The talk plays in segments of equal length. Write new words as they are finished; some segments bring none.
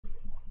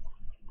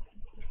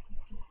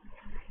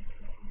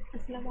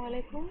আসসালামু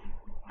আলাইকুম।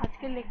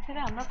 আজকের লেকচারে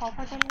আমরা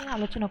কফারড্যাম নিয়ে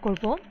আলোচনা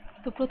করব।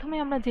 তো প্রথমে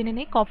আমরা জেনে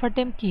নিই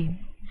কফারড্যাম কি।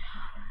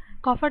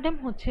 কফারড্যাম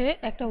হচ্ছে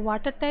একটা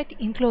ওয়াটার টাইট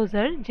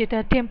ইনক্লোজার যেটা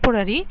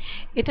টেম্পোরারি।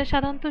 এটা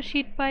সাধারণত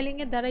শীট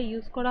পাইলিংয়ের দ্বারা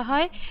ইউজ করা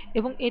হয়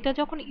এবং এটা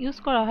যখন ইউজ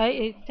করা হয়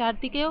এই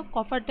চারদিকেও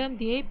কফারড্যাম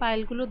দিয়েই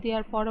পাইলগুলো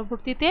দেওয়ার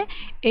পরবর্তীতে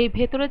এই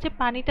ভেতরে যে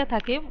পানিটা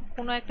থাকে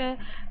কোনো একটা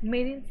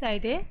মেরিন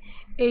সাইডে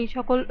এই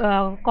সকল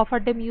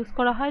কফারড্যাম ইউজ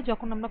করা হয়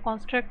যখন আমরা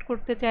কনস্ট্রাক্ট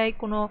করতে চাই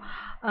কোনো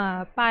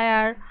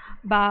পায়ার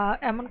বা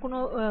এমন কোনো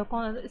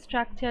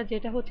স্ট্রাকচার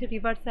যেটা হচ্ছে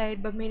রিভার সাইড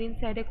বা মেরিন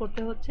সাইডে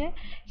করতে হচ্ছে,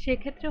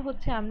 সেক্ষেত্রে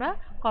হচ্ছে আমরা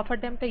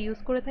কফারড্যামটা ইউজ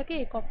করে থাকি।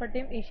 এই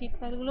কফারড্যাম এই শীট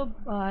পাইলগুলো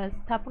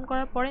স্থাপন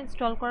করার পরে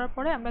ইনস্টল করার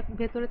পরে আমরা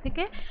ভেতরে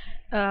থেকে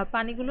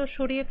পানিগুলো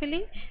সরিয়ে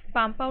ফেলি,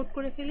 পাম্প আউট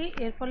করে ফেলি।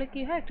 এর ফলে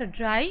কি হয়, একটা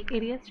ড্রাই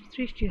এরিয়া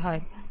সৃষ্টি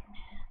হয়।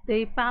 তো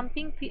এই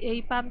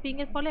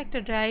পাম্পিংয়ের ফলে একটা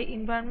ড্রাই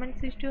এনভায়রনমেন্ট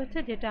সৃষ্টি হচ্ছে,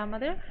 যেটা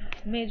আমাদের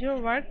মেজর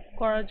ওয়ার্ক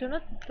করার জন্য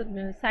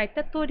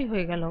সাইটটা তৈরি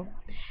হয়ে গেল।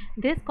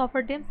 These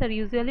cofferdams are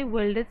usually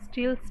welded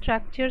steel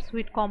structures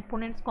with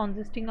components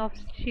consisting of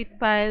sheet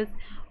piles,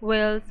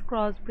 wells,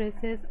 cross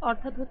braces।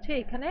 অর্থাৎ হচ্ছে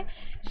এখানে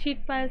শীট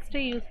পাইলসটা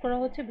ইউজ করা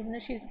হচ্ছে, বিভিন্ন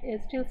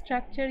স্টিল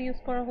স্ট্রাকচার ইউজ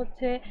করা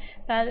হচ্ছে।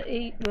 তার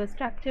এই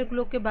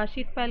স্ট্রাকচারগুলোকে বা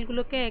শীট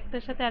পাইলগুলোকে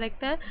একটার সাথে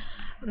আরেকটা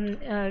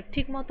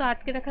ঠিকমতো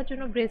আটকে রাখার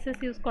জন্য ব্রেসেস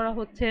ইউজ করা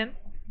হচ্ছে।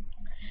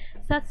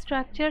 Such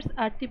structures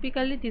are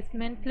typically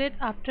dismantled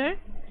after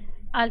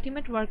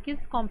ultimate work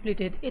is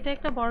completed। এটা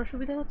একটা বড়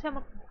সুবিধা হচ্ছে,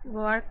 আমার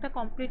ওয়ার্কটা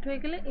কমপ্লিট হয়ে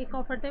গেলে এই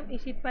কফারড্যাম এই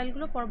শীট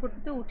পাইলগুলো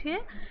পরবর্তীতে উঠিয়ে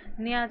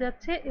নেওয়া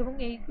যাচ্ছে এবং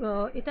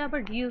এটা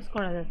আবার রিউজ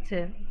করা যাচ্ছে।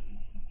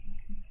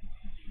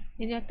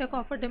 এই যে একটা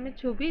কফারড্যামের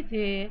ছবি,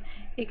 যে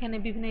এখানে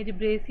বিভিন্ন এই যে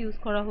ব্রেস ইউজ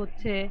করা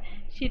হচ্ছে,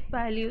 শীট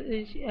পাইল,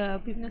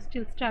 বিভিন্ন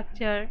স্টিল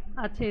স্ট্রাকচার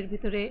আছে এর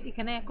ভিতরে,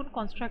 এখানে এখন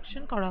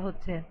কনস্ট্রাকশন করা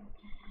হচ্ছে।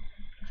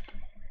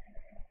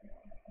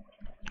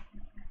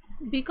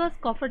 Because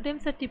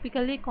cofferdams are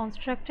typically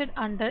constructed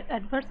under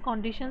adverse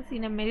conditions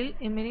in a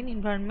marine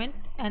environment,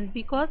 and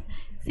because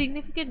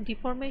significant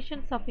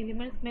deformations of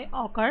elements may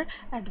occur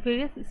at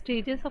various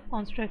stages of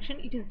construction,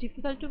 it is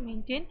difficult to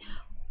maintain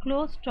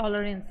close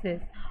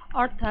tolerances.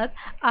 অর্থাৎ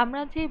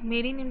আমরা যে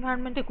marine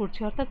এনভায়রনমেন্টে করছি,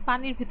 অর্থাৎ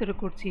পানির ভিতরে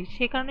করছি,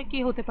 সে কারণে কি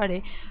হতে পারে,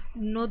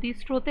 নদী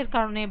স্রোতের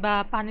কারণে বা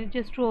পানির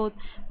যে স্রোত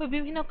বা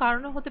বিভিন্ন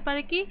কারণে হতে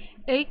পারে কি,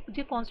 এই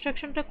যে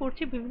কনস্ট্রাকশনটা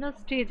করছি বিভিন্ন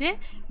স্টেজে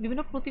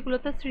বিভিন্ন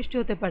প্রতিকূলতার সৃষ্টি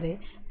হতে পারে।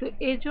 তো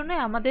এর জন্য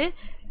আমাদের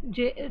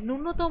যে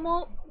ন্যূনতম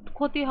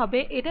ক্ষতি হবে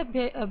এটা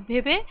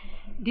ভেবে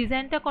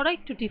ডিজাইনটা করা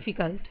একটু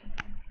ডিফিকাল্ট।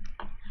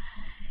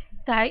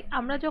 তাই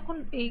আমরা যখন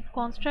এই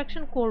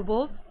কনস্ট্রাকশন করব,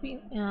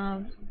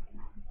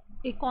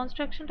 এই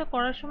কনস্ট্রাকশনটা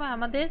করার সময়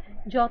আমাদের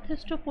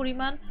যথেষ্ট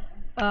পরিমাণ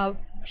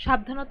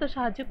সাবধানতা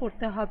সাহায্যে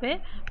করতে হবে,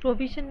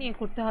 প্রভিশন নিয়ে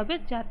করতে হবে,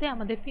 যাতে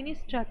আমাদের finish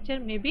structure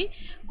maybe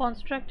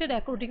constructed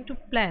according to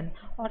plan.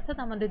 অর্থাৎ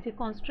আমাদের যে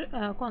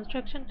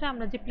কনস্ট্রাকশনটা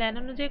আমরা যে প্ল্যান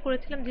অনুযায়ী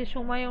করেছিলাম, যে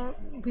সময়ের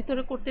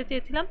ভিতরে করতে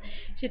চেয়েছিলাম,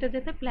 সেটা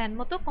যাতে প্ল্যান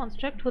মতো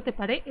কনস্ট্রাক্ট হতে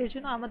পারে, এর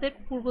জন্য আমাদের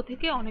পূর্ব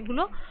থেকে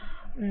অনেকগুলো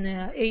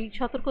এই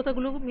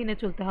সতর্কতাগুলো মেনে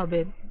চলতে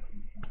হবে।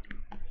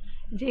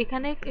 যে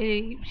এখানে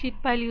এই শীট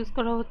পাইল ইউজ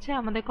করা হচ্ছে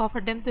আমাদের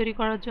কফারড্যাম তৈরি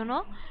করার জন্য।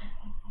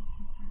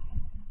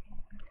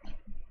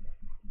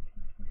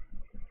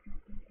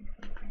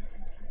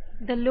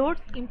 The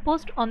loads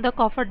imposed on the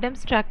cofferdam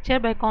structure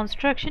by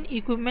construction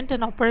equipment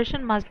and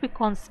operation must be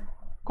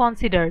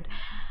considered।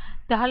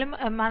 তাহলে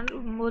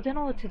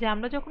বোঝানো হচ্ছে যে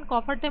আমরা যখন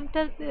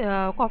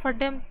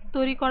কফারড্যাম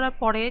তৈরি করার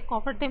পরে,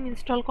 কফারড্যাম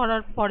ইনস্টল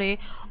করার পরে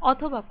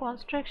অথবা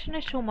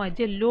কনস্ট্রাকশনের সময়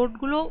যে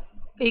লোডগুলো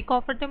এই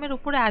কফারড্যামের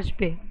উপরে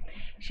আসবে,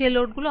 সে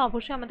লোডগুলো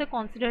অবশ্যই আমাদের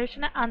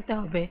কনসিডারেশনে আনতে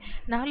হবে।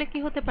 না হলে কি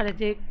হতে পারে,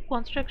 যে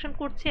কনস্ট্রাকশন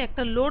করছে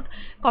একটা লোড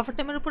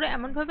কফারড্যামের উপরে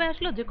এমনভাবে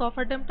আসলো যে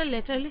কফারড্যামটা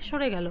ল্যাটারালি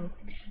সরে গেল।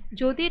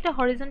 যদি এটা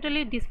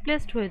হরিজন্টালি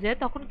ডিসপ্লেসড হয়ে যায়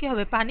তখন কি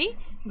হবে, পানি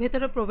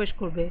ভেতরে প্রবেশ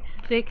করবে।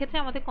 তো এক্ষেত্রে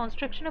আমাদের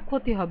কনস্ট্রাকশনে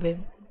ক্ষতি হবে।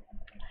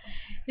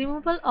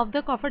 Removal of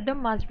the cofferdam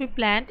must be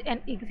planned and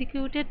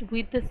executed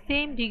with the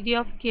same degree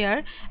of care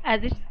as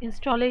its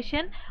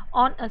installation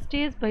on a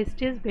stage by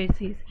stage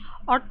basis।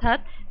 অর্থাৎ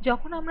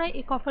যখন আমরা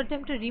এই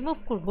কফারড্যামটা রিমুভ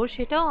করব,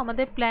 সেটাও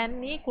আমাদের প্ল্যান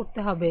নিয়ে করতে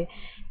হবে।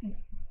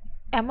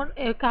 এমন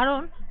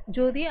কারণ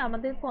যদি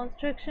আমাদের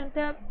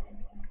কনস্ট্রাকশনটা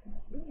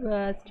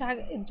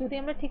যদি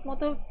আমরা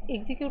ঠিকমতো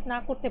এক্সিকিউট না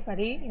করতে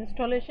পারি,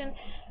 ইনস্টলেশন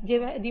যে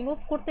রিমুভ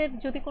করতে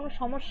যদি কোনো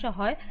সমস্যা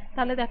হয়,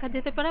 তাহলে দেখা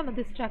যেতে পারে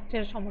আমাদের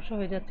স্ট্রাকচারের সমস্যা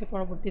হয়ে যাচ্ছে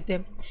পরবর্তীতে।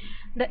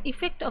 The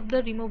effect of the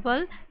removal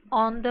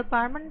on the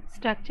permanent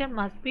structure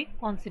must be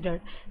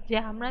considered. যে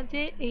আমরা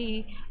যে এই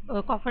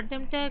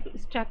কফারড্যামটা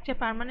স্ট্রাকচার,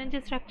 পার্মানেন্ট যে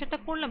স্ট্রাকচারটা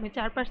করলাম, এই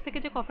চারপাশ থেকে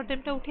যে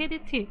কফারড্যামটা উঠিয়ে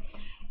দিচ্ছি,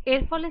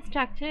 এর ফলে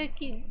স্ট্রাকচারে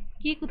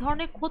কি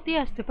ধরনের ক্ষতি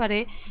আসতে পারে,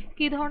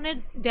 কি ধরনের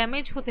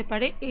ড্যামেজ হতে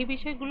পারে, এই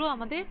বিষয়গুলো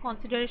আমাদের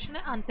কনসিডারেশনে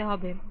আনতে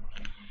হবে।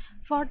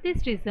 For this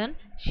reason,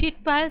 sheet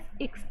piles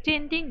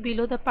extending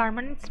below the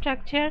permanent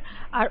structure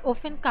are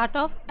often cut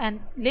off and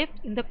left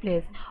in the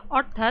place।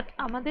 অর্থাৎ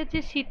আমাদের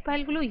যে শীট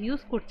পাইলগুলো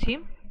ইউজ করছি,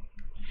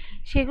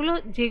 সেগুলো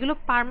যেগুলো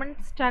পার্মানেন্ট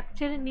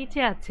স্ট্রাকচারের নিচে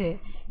আছে,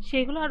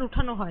 সেগুলো আর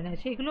উঠানো হয় না,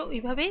 সেগুলো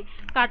ওইভাবেই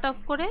কাট অফ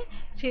করে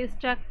সেই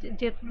স্ট্রাকচার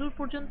যেটুকু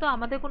পর্যন্ত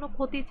আমাদের কোনো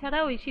ক্ষতি ছাড়া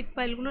ওই শীট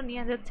পাইলগুলো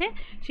নিয়ে যাচ্ছে,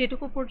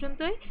 সেটুকু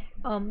পর্যন্তই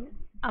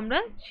আমরা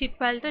শীট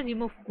পাইলটা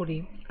রিমুভ করি।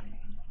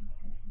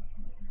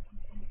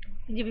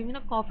 যে বিভিন্ন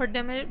কফার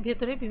ড্যামের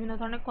ভেতরে বিভিন্ন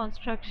ধরনের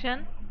কনস্ট্রাকশন।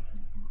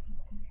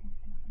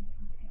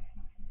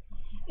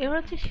 এবার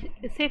হচ্ছে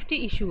সেফটি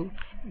ইস্যু।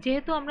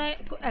 যেহেতু আমরা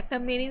একটা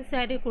মেরিন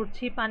সাইডে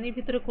করছি, পানির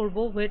ভিতরে করব,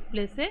 ওয়েট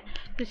প্লেসে,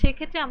 তো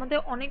সেক্ষেত্রে আমাদের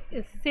অনেক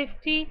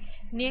সেফটি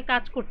নিয়ে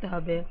কাজ করতে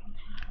হবে।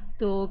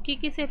 তো কি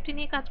কি সেফটি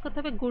নিয়ে কাজ করতে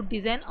হবে? Good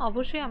design.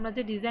 অবশ্যই আমরা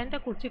যে ডিজাইনটা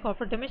করছি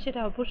কফারডামে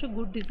সেটা অবশ্যই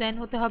গুড ডিজাইন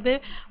হতে হবে,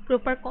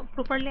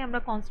 প্রপারলি আমরা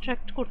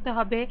কনস্ট্রাক্ট করতে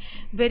হবে।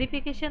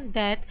 Verification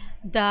that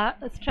the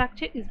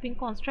structure is being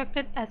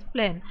constructed as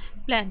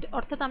planned,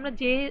 অর্থাৎ আমরা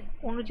যে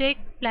অনুযায়ী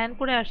প্ল্যান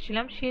করে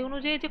আসছিলাম সেই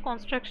অনুযায়ী যে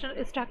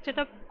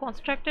স্ট্রাকচারটা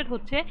কনস্ট্রাক্টেড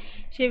হচ্ছে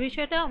সে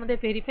বিষয়টা আমাদের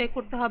ভেরিফাই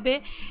করতে হবে।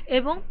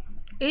 এবং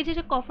এই যে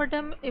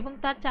কফারডাম এবং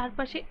তার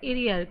চারপাশে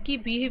এরিয়ার কি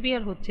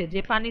বিহেভিয়ার হচ্ছে, যে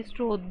পানির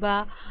স্রোত বা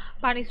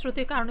পানির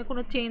স্রোতের কারণে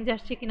কোনো চেঞ্জ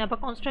আসছে কিনা বা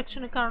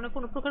কনস্ট্রাকশনের কারণে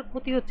কোনো প্রকার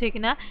ক্ষতি হচ্ছে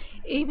কিনা,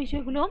 এই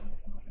বিষয়গুলো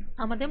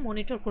আমাদের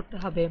মনিটর করতে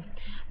হবে।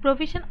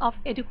 প্রভিশন অফ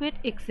এডুকুয়েট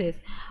এক্সেস,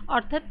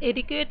 অর্থাৎ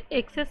এডুকুয়েট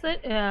এক্সেসের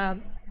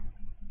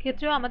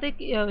ক্ষেত্রেও আমাদের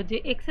যে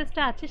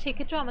এক্সেসটা আছে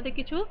সেক্ষেত্রেও আমাদের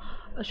কিছু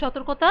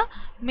সতর্কতা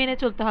মেনে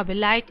চলতে হবে।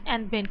 লাইট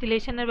অ্যান্ড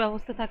ভেন্টিলেশনের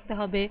ব্যবস্থা থাকতে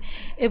হবে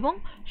এবং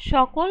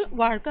সকল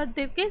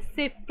ওয়ার্কারদেরকে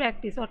সেফ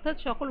প্র্যাকটিস, অর্থাৎ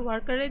সকল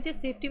ওয়ার্কারের যে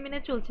সেফটি মেনে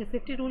চলছে,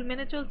 সেফটি রুল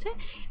মেনে চলছে,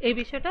 এই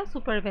বিষয়টা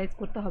সুপারভাইজ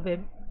করতে হবে।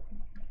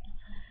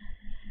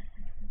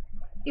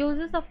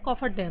 ইউজেস অফ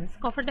কফার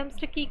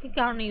ড্যামসটা কী কী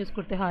কারণে ইউজ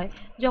করতে হয়?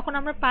 যখন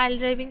আমরা পাইল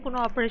ড্রাইভিং কোনো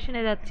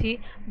অপারেশনে যাচ্ছি,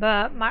 বা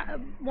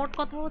মোট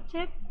কথা হচ্ছে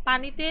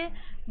পানিতে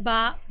বা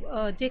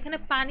যেখানে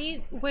পানি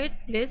ওয়েট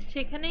প্লেস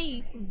সেখানেই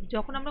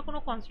যখন আমরা কোনো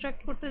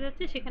কনস্ট্রাক্ট করতে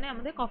যাচ্ছি সেখানে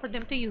আমাদের কফার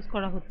ড্যামটা ইউজ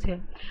করা হচ্ছে।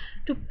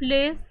 To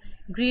place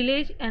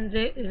grillage and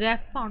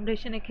RAF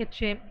ফাউন্ডেশনের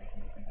ক্ষেত্রে,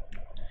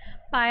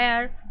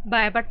 পায়ার বা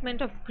অ্যাবাটমেন্ট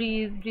অফ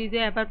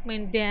ব্রিজে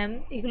অ্যাবাটমেন্ট, ড্যাম,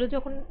 এগুলো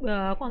যখন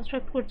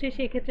কনস্ট্রাক্ট করছে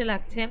সেই ক্ষেত্রে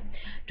লাগছে।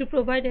 To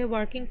provide a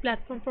working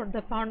platform for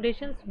the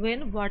foundations when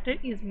water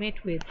is mate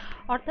with,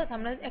 অর্থাৎ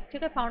আমরা এক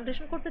জায়গায়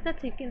ফাউন্ডেশন করতে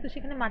চাচ্ছি কিন্তু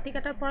সেখানে মাটি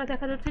কাটার পরে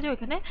দেখা যাচ্ছে যে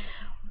ওইখানে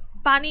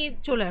পানি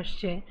চলে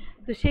আসছে,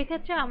 তো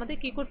সেক্ষেত্রে আমাদের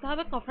কী করতে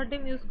হবে? কফার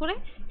ড্যাম ইউজ করে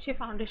সে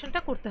ফাউন্ডেশনটা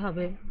করতে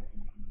হবে।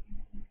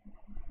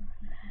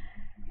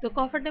 তো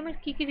কফার ড্যামের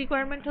কী কী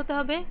রিকোয়ারমেন্ট হতে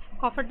হবে?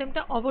 কফার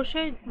ড্যামটা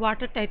অবশ্যই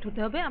ওয়াটার টাইট হতে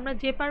হবে। আমরা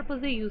যে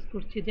পারপোজে ইউজ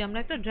করছি, যে আমরা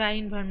একটা ড্রাই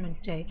এনভায়রনমেন্ট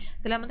চাই,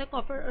 তাহলে আমাদের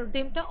কফার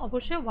ড্যামটা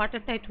অবশ্যই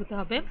ওয়াটার টাইট হতে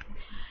হবে।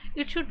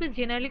 It should be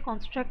generally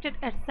constructed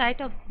at site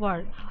of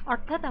work,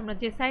 অর্থাৎ আমরা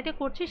যে সাইটে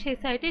করছি সেই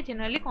সাইটে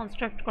জেনারেলি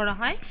কনস্ট্রাক্ট করা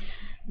হয়।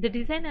 The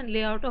design and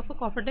layout of A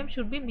কফার dam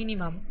should be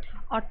minimum,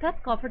 অর্থাৎ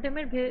কফার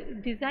ড্যামের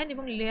ডিজাইন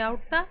এবং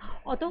লেআউটটা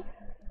অত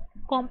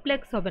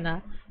কমপ্লেক্স হবে না,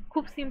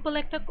 খুব সিম্পল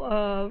একটা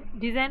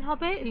ডিজাইন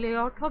হবে,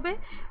 লেআউট হবে,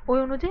 ওই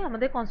অনুযায়ী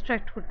আমাদের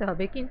কনস্ট্রাক্ট করতে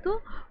হবে, কিন্তু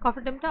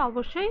কফার ড্যামটা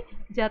অবশ্যই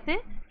যাতে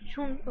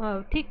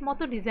ঠিক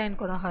মতো ডিজাইন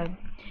করা হয়।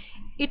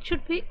 It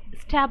should be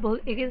stable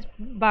against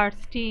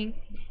bursting,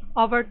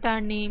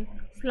 ওভারটার্নিং,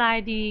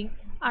 sliding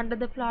under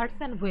the floods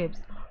and waves,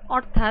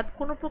 অর্থাৎ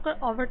কোনো প্রকার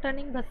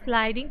ওভারটার্নিং বা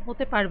স্লাইডিং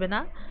হতে পারবে না,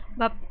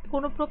 বা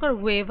কোনো প্রকার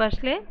ওয়েভ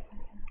আসলে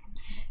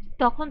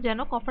তখন যেন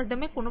কফার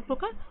ড্যামে কোনো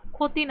প্রকার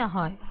ক্ষতি না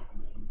হয়,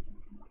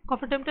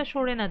 কফার ড্যামটা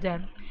সরে না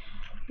যায়।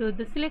 তো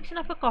the selection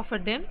of A কফার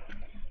dam,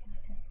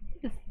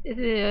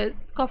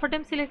 কফার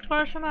dam select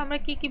করার সময় আমরা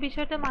কী কী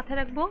বিষয়টা মাথায়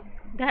রাখবো?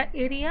 The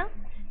area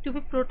two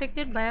B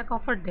protected by a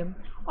কফার dam,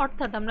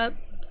 অর্থাৎ আমরা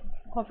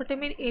কফার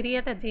ড্যামের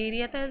এরিয়াটা, যে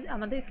এরিয়াটা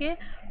আমাদেরকে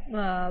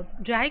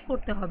ড্রাই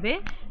করতে হবে,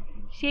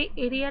 সেই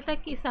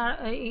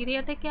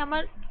এরিয়াটা কি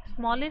আমার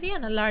স্মল এরিয়া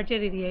না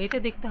লার্জার এরিয়া, এটা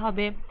দেখতে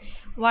হবে।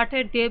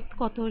 ওয়াটার ডেপথ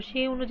কত,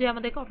 সেই অনুযায়ী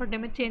আমাদের কফার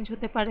ড্যামের চেঞ্জ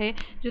হতে পারে।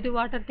 যদি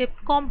ওয়াটার ডেপথ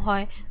কম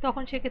হয়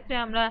তখন সেক্ষেত্রে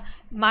আমরা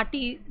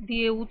মাটি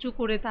দিয়ে উঁচু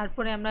করে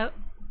তারপরে আমরা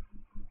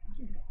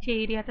সেই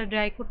এরিয়াটা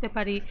ড্রাই করতে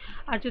পারি,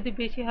 আর যদি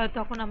বেশি হয়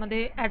তখন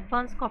আমাদের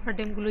অ্যাডভান্স কফার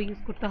ড্যামগুলো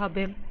ইউজ করতে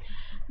হবে।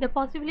 The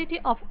possibility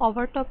of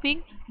ওভারটপিং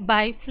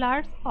by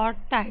floods or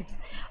Tides,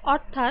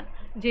 অর্থাৎ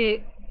যে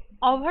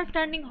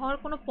ওভারটার্নিং হওয়ার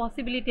কোনো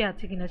পসিবিলিটি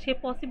আছে কিনা, সেই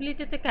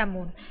পসিবিলিটিটা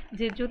কেমন,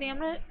 যে যদি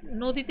আমরা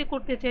নদীতে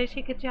করতে চাই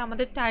সেক্ষেত্রে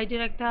আমাদের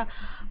টাইডের একটা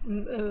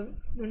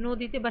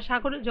নদীতে বা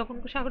সাগরে, যখন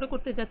সাগরে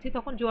করতে যাচ্ছি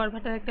তখন জোয়ার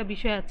ভাটার একটা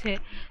বিষয় আছে,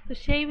 তো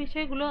সেই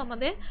বিষয়গুলো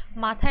আমাদের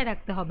মাথায়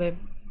রাখতে হবে।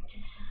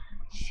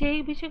 সেই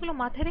বিষয়গুলো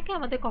মাথায় রেখে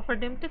আমাদের কফার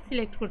ড্যামটা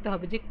সিলেক্ট করতে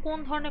হবে যে কোন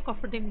ধরনের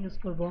কফার ড্যাম ইউজ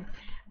করব।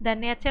 দ্য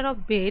নেচার অফ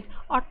বেড,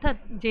 অর্থাৎ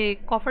যে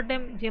কফার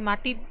ড্যাম, যে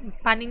মাটি,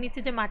 পানির নিচে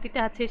যে মাটিটা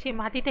আছে সেই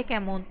মাটিটা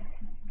কেমন,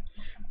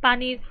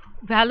 পানির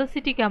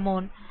ভ্যালোসিটি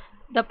কেমন,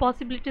 the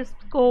possibility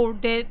score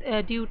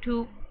due to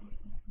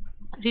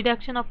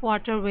reduction of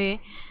waterway,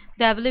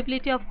 the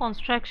availability of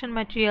construction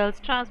materials,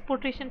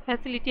 transportation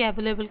facility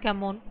available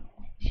কেমন,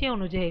 সে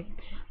অনুযায়ী।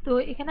 তো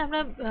এখানে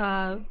আমরা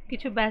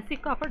কিছু বেসিক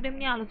কফার ড্যাম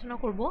নিয়ে আলোচনা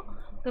করব।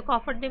 তো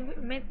কফার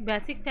ড্যামের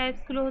বেসিক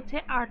টাইপসগুলো হচ্ছে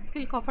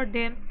আর্থফিল কফার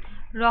dam,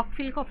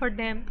 রকফিল কফার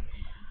dam,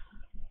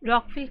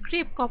 রকফিল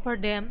creep কফার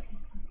dam,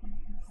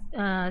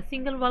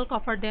 single ওয়াল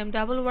কফার ড্যাম,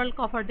 ডাবল ওয়াল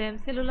কফার ড্যাম,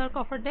 সেলুলার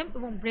কফার ড্যাম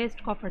এবং ব্রেস্ট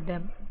কফার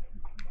ড্যাম।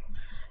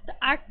 তো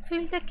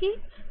আর্থফিলটা কি?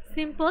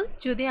 সিম্পল,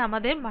 যদি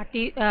আমাদের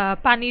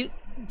পানির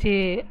যে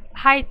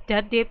হাইটটা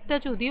ডেপথটা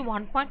যদি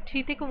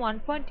 1.3 থেকে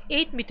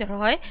 1.8 মিটার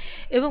হয়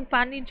এবং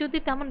পানির যদি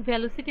তেমন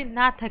ভেলোসিটি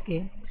না থাকে,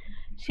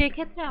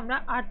 সেক্ষেত্রে আমরা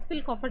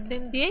আর্থফিল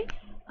কফারডাম দিয়েই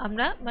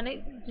আমরা মানে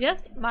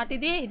জাস্ট মাটি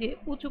দিয়ে এই যে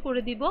উঁচু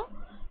করে দিব,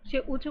 সে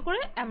উঁচু করে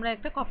আমরা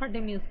একটা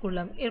কফারডাম ইউজ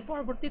করলাম। এর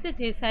পরবর্তীতে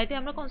যে সাইডে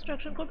আমরা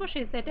কনস্ট্রাকশন করব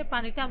সেই সাইডে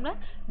পানিটা আমরা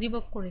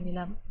রিমুভ করে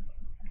নিলাম।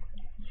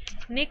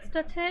 নেক্সট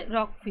আছে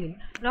রকফিল।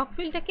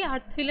 রকফিলটা কি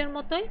আর্থফিলের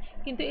মতোই,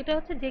 কিন্তু এটা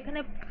হচ্ছে যেখানে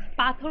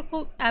পাথর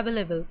খুব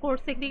অ্যাভেলেবেল,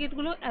 কোর্স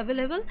এগ্রিগেটগুলো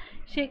অ্যাভেলেবেল,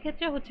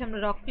 সেক্ষেত্রে হচ্ছে আমরা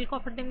রকফিল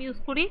কফারডাম ইউজ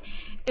করি।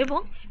 এবং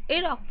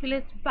এই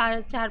রকফিলের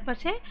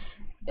চারপাশে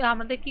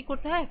আমাদের কি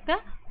করতে হয়, একটা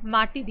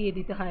মাটি দিয়ে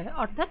দিতে হয়,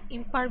 অর্থাৎ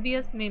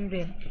ইমপারভিয়াস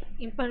মেমব্রেন,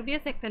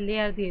 ইমপারভিয়াস একটা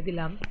লেয়ার দিয়ে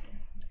দিলাম,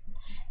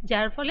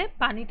 যার ফলে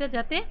পানিটা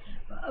যাতে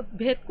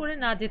ভেদ করে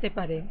না যেতে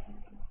পারে।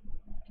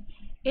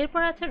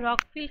 এরপর আছে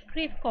রকফিল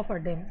ক্রিপ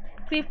কফারডাম।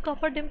 ক্রিপ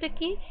কফারডামটা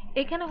কি,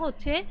 এখানে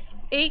হচ্ছে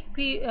এই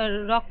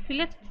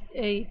রকফিলের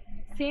এই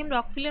সেম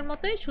রকফিলের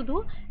মতোই, শুধু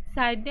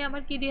সাইড দিয়ে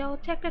আমার কি দেওয়া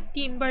হচ্ছে, একটা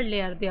টিম্বার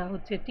লেয়ার দেওয়া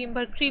হচ্ছে,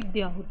 টিম্বার ক্রিপ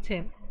দেওয়া হচ্ছে।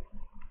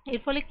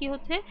 এর ফলে কি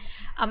হচ্ছে,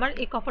 আমার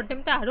এই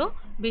কফারডামটা আরও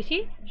বেশি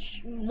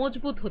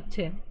মজবুত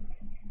হচ্ছে।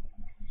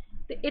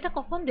 তো এটা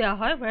কখন দেওয়া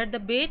হয়, war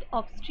the bed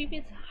of stream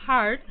is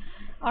hard,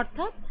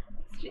 অর্থাৎ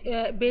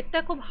বেডটা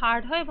খুব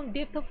হার্ড হয় এবং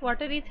depth of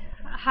water is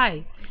high,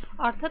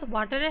 অর্থাৎ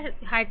ওয়াটারের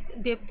হাইট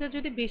ডেপথটা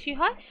যদি বেশি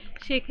হয়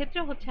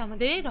সেক্ষেত্রে হচ্ছে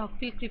আমাদের এই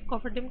রকফিল ক্রিপ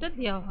কফারডামটা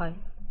দেওয়া হয়।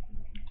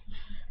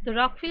 তো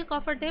রকফিল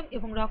কফারডাম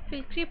এবং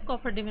রকফিল ক্রিপ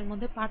কফারডামের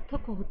মধ্যে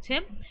পার্থক্য হচ্ছে,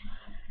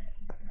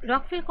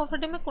 রকফিল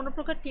কফারডামে কোনো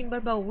প্রকার টিম্বার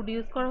বা উড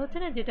ইউজ করা হচ্ছে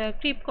না, যেটা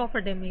ক্রিপ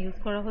কফারডামে ইউজ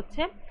করা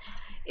হচ্ছে।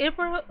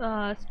 এরপর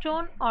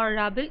stone or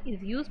রাবেল is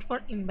used for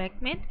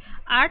embankment,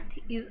 earth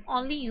is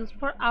only used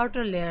for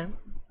outer layer.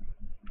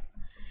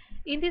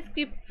 In this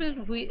script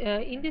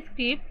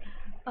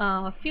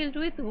filled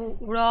with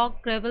rock,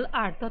 gravel,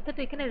 earth, অর্থাৎ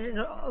এখানে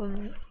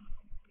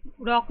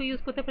রক ইউজ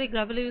করতে পারি,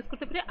 গ্রাভেল ইউজ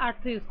করতে পারি,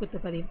 আর্থ ইউজ করতে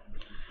পারি।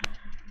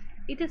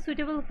 It is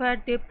suitable where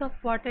depth of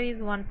water is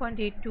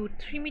 1.8 to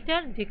 3 meter,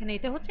 যেখানে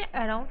এটা হচ্ছে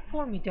around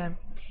 4 meter.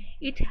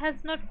 It has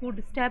not good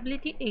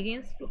stability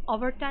against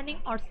overturning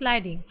or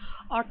sliding,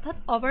 অর্থাৎ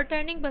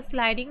ওভারটার্নিং বা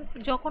স্লাইডিং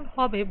যখন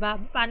হবে বা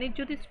পানির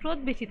যদি স্রোত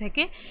বেশি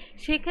থাকে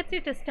সেক্ষেত্রে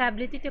এটা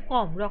স্ট্যাবিলিটিটা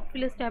কম,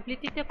 রকফিলের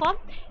স্ট্যাবিলিটিটা কম,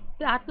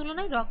 তার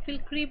তুলনায় রকফিল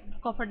ক্রিপ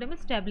কফারডামের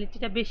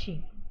স্ট্যাবিলিটিটা বেশি।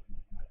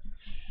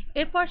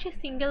 এরপর সে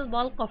সিঙ্গেল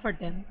ওয়াল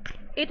কফারডাম,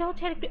 এটা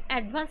হচ্ছে আর একটু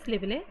অ্যাডভান্স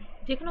লেভেলে,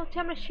 যেখানে হচ্ছে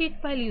আমরা শিট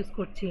পাইল ইউজ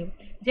করছি,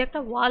 যে একটা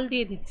ওয়াল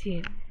দিয়ে দিচ্ছি,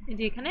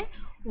 যে এখানে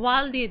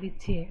ওয়াল দিয়ে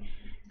দিচ্ছি।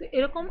 তো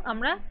এরকম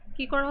আমরা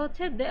কি করা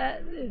হচ্ছে,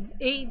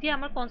 এই যে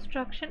আমার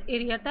কনস্ট্রাকশন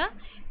এরিয়াটা,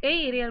 এই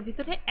এরিয়ার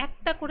ভিতরে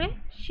একটা করে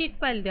শিট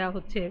পাইল দেওয়া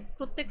হচ্ছে,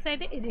 প্রত্যেক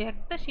সাইডে এই যে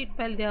একটা শিট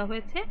পাইল দেওয়া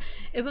হয়েছে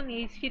এবং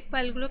এই শিট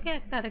পাইলগুলোকে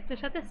একটা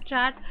আরেকটার সাথে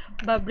স্ট্রাট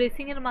বা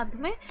ব্রেসিংয়ের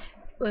মাধ্যমে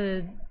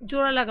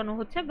জোড়া লাগানো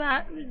হচ্ছে, বা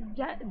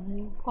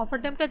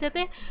কফারডামটা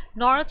যাতে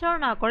নড়াচড়া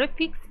না করে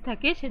ফিক্সড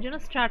থাকে সেজন্য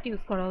স্ট্রাট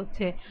ইউজ করা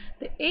হচ্ছে।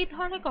 তো এই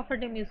ধরনের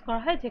কফারডাম ইউজ করা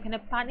হয় যেখানে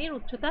পানির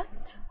উচ্চতা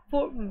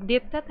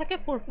ডেপথটা থাকে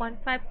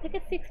 4.5 থেকে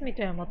 6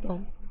 মিটারের মতো।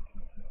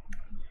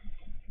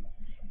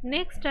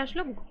 নেক্সট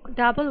আসলো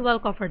ডাবল ওয়াল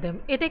কফারডাম।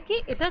 এটা কি,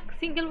 এটা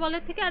সিঙ্গেল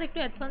ওয়ালের থেকে আরেকটু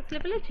অ্যাডভান্স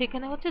লেভেলে,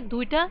 সেখানে হচ্ছে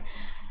দুইটা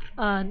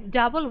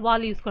ডাবল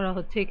ওয়াল ইউজ করা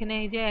হচ্ছে, এখানে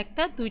এই যে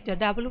একটা দুইটা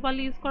ডাবল ওয়াল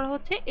ইউজ করা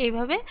হচ্ছে,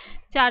 এইভাবে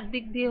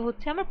চারদিক দিয়ে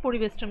হচ্ছে আমার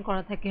পরিবেষ্টন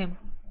করা থাকে।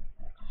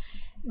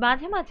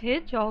 মাঝে মাঝে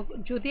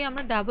যদি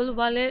আমরা ডাবল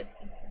ওয়ালের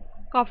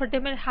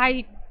কফারডামের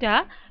হাইটটা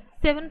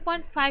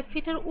 7.5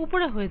 ফিটের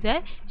উপরে হয়ে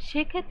যায়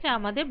সেক্ষেত্রে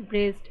আমাদের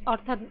ব্রেস্ট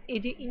অর্থাৎ এই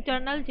যে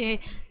ইন্টারনাল যে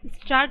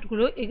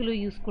স্ট্রাটগুলো এগুলো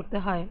ইউজ করতে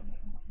হয়।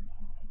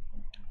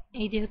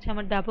 এই যে হচ্ছে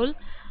আমার ডাবল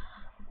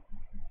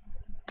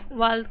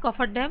ওয়াল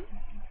কফারডাম,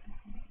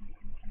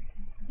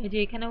 এই যে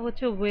এখানে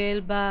হচ্ছে ওয়েল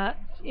বা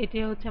এটা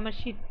হচ্ছে আমার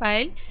শিট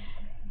পাইল।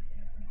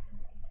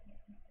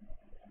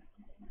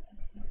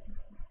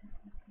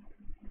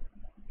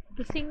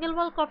 তো সিঙ্গেল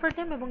ওয়াল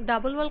কফারডাম এবং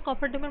ডাবল ওয়াল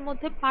কফারডামের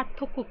মধ্যে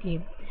পার্থক্য কি?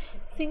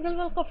 সিঙ্গেল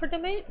ওয়াল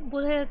কফারডামে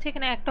বোঝা যাচ্ছে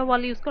এখানে একটা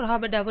ওয়াল ইউজ করা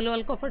হবে, ডাবল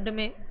ওয়াল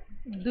কফারডামে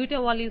দুইটা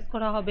ওয়াল ইউজ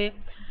করা হবে।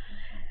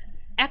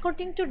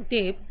 অ্যাকর্ডিং টু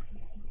ডেপথ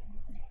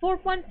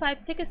 4.5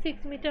 থেকে 6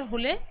 মিটার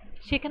হলে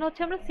সেখানে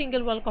হচ্ছে আমরা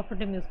সিঙ্গেল ওয়াল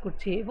কফারডাম ইউজ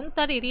করছি এবং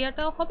তার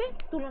এরিয়াটাও হবে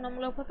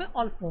তুলনামূলকভাবে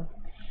অল্প।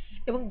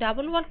 এবং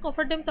ডাবল ওয়াল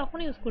কফারডাম তখন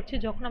ইউজ করছি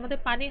যখন আমাদের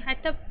পানির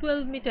হাইটটা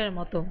 12 মিটারের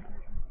মতো,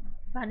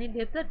 পানির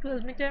ডেপথটা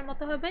 12 মিটারের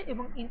মতো হবে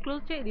এবং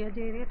ইনক্লোজ যে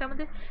এরিয়াটা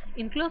আমাদের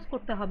ইনক্লোজ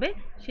করতে হবে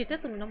সেটা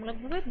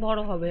তুলনামূলকভাবে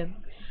বড় হবে।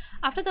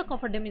 After the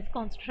cofferdam is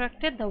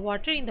constructed, the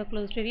water in the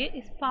closed area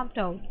is pumped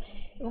out.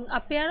 এবং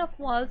a pair of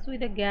walls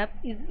with a gap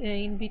is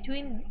in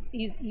between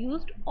is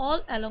used all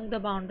along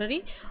the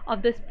boundary of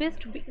the space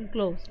to be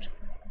enclosed.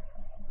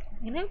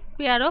 এখানে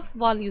pair of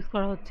wall use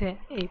করা হচ্ছে।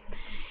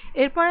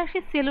 এরপর আসে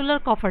cellular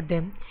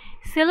কফারডাম।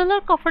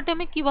 Cellular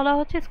কফারডামে কি বলা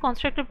হচ্ছে, is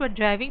constructed by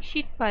driving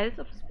sheet piles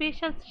of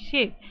special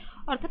shape,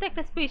 অর্থাৎ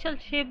একটা স্পেশাল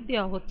শেপ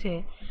দেওয়া হচ্ছে,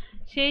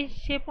 সেই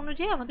শেপ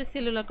অনুযায়ী আমাদের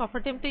সেলুলার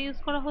কফারডামটা ইউজ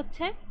করা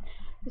হচ্ছে।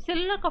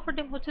 সেলুলার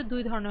কফারডাম হচ্ছে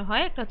দুই ধরনের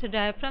হয়, একটা হচ্ছে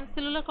ডায়াফ্রাম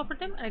সেলুলার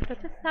কফারডাম আর একটা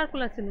হচ্ছে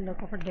সার্কুলার সেলুলার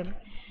কফারডাম।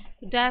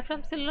 ডায়াফ্রাম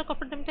সেলুলার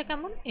কফারডামটা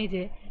কেমন, এই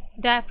যে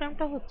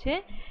ডায়াফ্রামটা হচ্ছে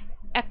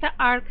একটা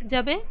আর্ক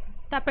যাবে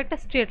তারপর একটা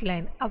স্ট্রেট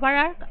লাইন, আবার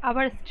আর্ক,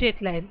 আবার স্ট্রেট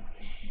লাইন।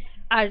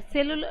 আর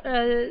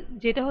সেলুলার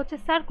যেটা হচ্ছে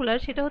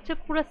সার্কুলার, সেটা হচ্ছে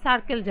পুরো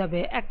সার্কেল যাবে,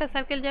 একটা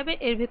সার্কেল যাবে,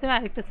 এর ভিতরে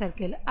আরেকটা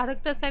সার্কেল,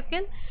 আরেকটা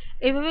সার্কেল,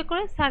 এইভাবে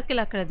করে সার্কেল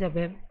আকারে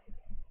যাবে।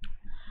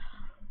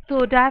 তো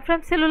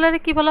ডায়াফ্রাম সেলুলারে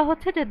কি বলা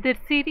হচ্ছে যে the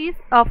series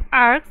of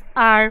arcs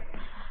are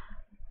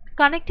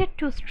connected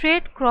to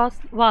straight cross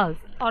walls,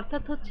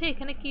 অর্থাৎ হচ্ছে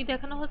এখানে কি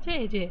দেখানো হচ্ছে,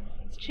 এই যে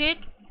স্ট্রেট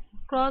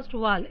ক্রসড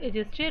ওয়াল, এই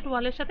যে স্ট্রেট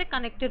ওয়ালের সাথে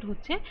কানেক্টেড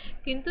হচ্ছে,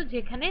 কিন্তু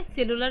যেখানে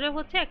সেলুলারে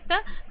হচ্ছে একটা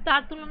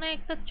তার তুলনায়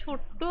একটা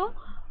ছোট্ট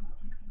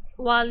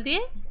ওয়াল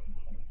দিয়ে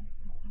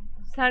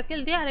সার্কেল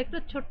দিয়ে আরেকটা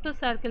ছোট্ট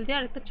সার্কেল দিয়ে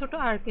আরেকটা ছোট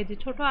আর্ক, যে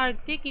ছোট আর্ক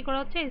দিয়ে কি করা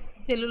হচ্ছে,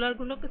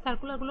 সেলুলারগুলোকে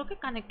সার্কুলারগুলোকে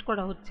কানেক্ট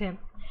করা হচ্ছে।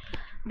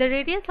 The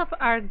radius of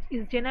arc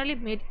is generally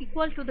made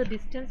equal to the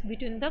distance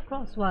between the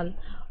cross wall,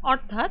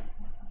 অর্থাৎ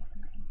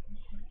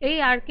এই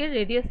আর্কের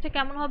রেডিয়াসটা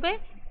কেমন হবে,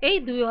 এই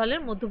দুই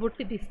ওয়ালের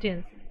মধ্যবর্তী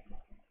ডিস্টেন্স।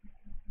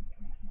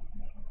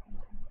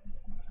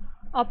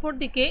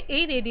 অপরদিকে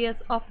এই রেডিয়াস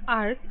অফ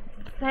আর্ক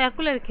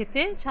সার্কুলার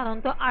ক্ষেত্রে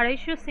সাধারণত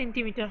 250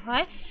 সেন্টিমিটার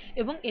হয়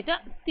এবং এটা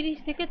 30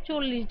 থেকে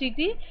 40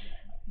 ডিগ্রি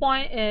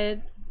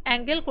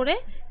অ্যাঙ্গেল করে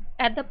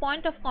at the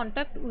point of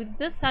contact with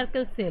the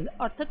circle sell,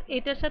 অর্থাৎ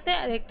এটার সাথে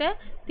আরেকটা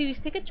 30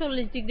 থেকে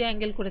 40 ডিগ্রি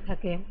অ্যাঙ্গেল করে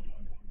থাকে।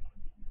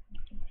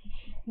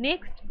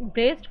 নেক্সট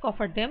ব্রেসড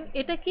কফারড্যাম,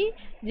 এটা কি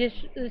যে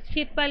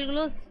শীট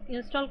পাইলগুলো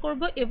ইনস্টল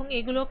করব এবং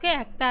এগুলোকে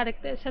একটা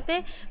আরেকটার সাথে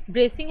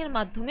ব্রেসিংয়ের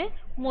মাধ্যমে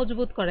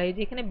মজবুত করা, এই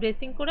যেখানে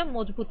ব্রেসিং করে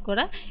মজবুত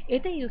করা,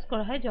 এটা ইউজ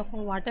করা হয় যখন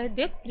ওয়াটার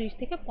ডেপথ 30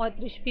 থেকে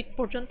 35 ফিট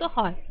পর্যন্ত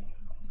হয়।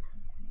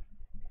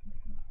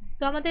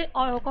 তো আমাদের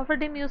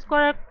কফারড্যাম ইউজ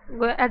করার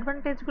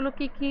অ্যাডভান্টেজগুলো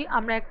কি কি,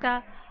 আমরা একটা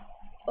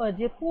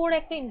যে পুর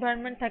একটা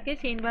এনভায়রনমেন্ট থাকে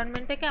সেই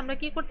এনভায়রনমেন্টটাকে আমরা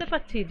কি করতে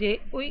পারছি, যে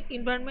ওই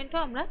এনভায়রনমেন্টও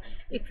আমরা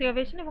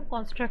এক্সকাভেশন এবং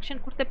কনস্ট্রাকশন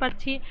করতে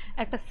পারছি,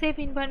 একটা সেফ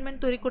এনভায়রনমেন্ট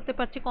তৈরি করতে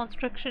পারছি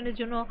কনস্ট্রাকশনের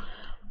জন্য।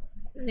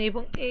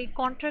 এবং এই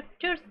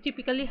contractors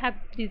typically have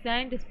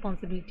design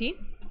responsibility,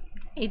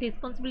 এই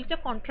রেসপন্সিবিলিটিটা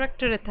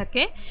কন্ট্রাক্টরের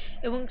থাকে।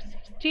 এবং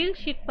still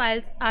sheet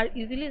piles R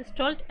easily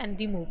installed and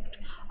removed,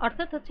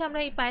 অর্থাৎ হচ্ছে আমরা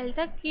এই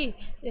পাইলটা কি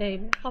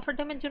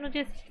কফারড্যামের জন্য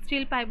যে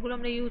স্টিল পাইপগুলো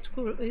আমরা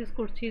ইউজ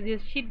করছি, যে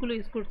শিটগুলো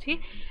ইউজ করছি,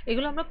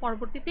 এগুলো আমরা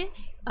পরবর্তীতে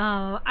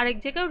আরেক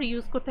জায়গায়ও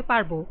রিউজ করতে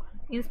পারবো,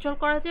 ইনস্টল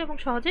করা যায় এবং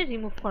সহজে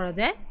রিমুভ করা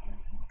যায়,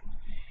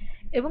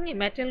 এবং এই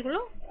ম্যাটেরিয়ালগুলো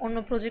অন্য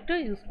প্রজেক্টেও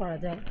ইউজ করা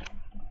যায়।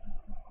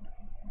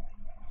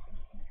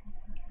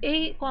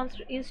 এই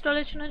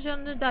ইনস্টলেশনের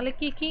জন্য তাহলে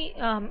কি কি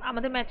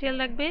আমাদের ম্যাটেরিয়াল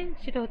লাগবে,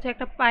 সেটা হচ্ছে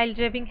একটা পাইল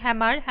ড্রাইভিং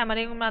হ্যামার,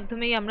 হ্যামারের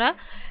মাধ্যমেই আমরা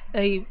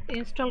এই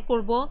ইনস্টল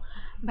করব।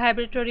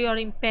 ভাইব্রেটরি অর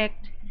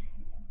ইম্প্যাক্ট,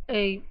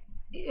 এই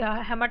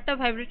হ্যামারটা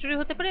ভাইব্রেটরি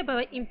হতে পারে বা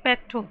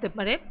ইম্প্যাক্ট হতে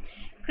পারে।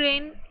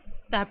 ক্রেন,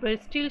 তারপরে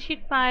still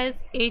sheet piles,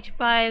 H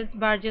piles,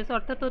 Burgess,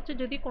 অর্থাৎ হচ্ছে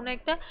যদি কোনো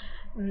একটা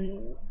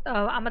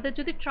আমাদের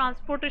যদি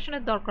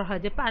ট্রান্সপোর্টেশনের দরকার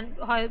হয়, যে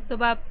হয়তো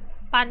বা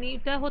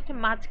পানিটা হচ্ছে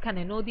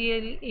মাঝখানে, নদী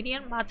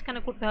এরিয়ার মাঝখানে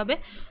করতে হবে,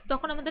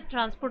 তখন আমাদের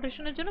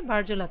ট্রান্সপোর্টেশনের জন্য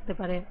বার্জও লাগতে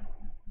পারে।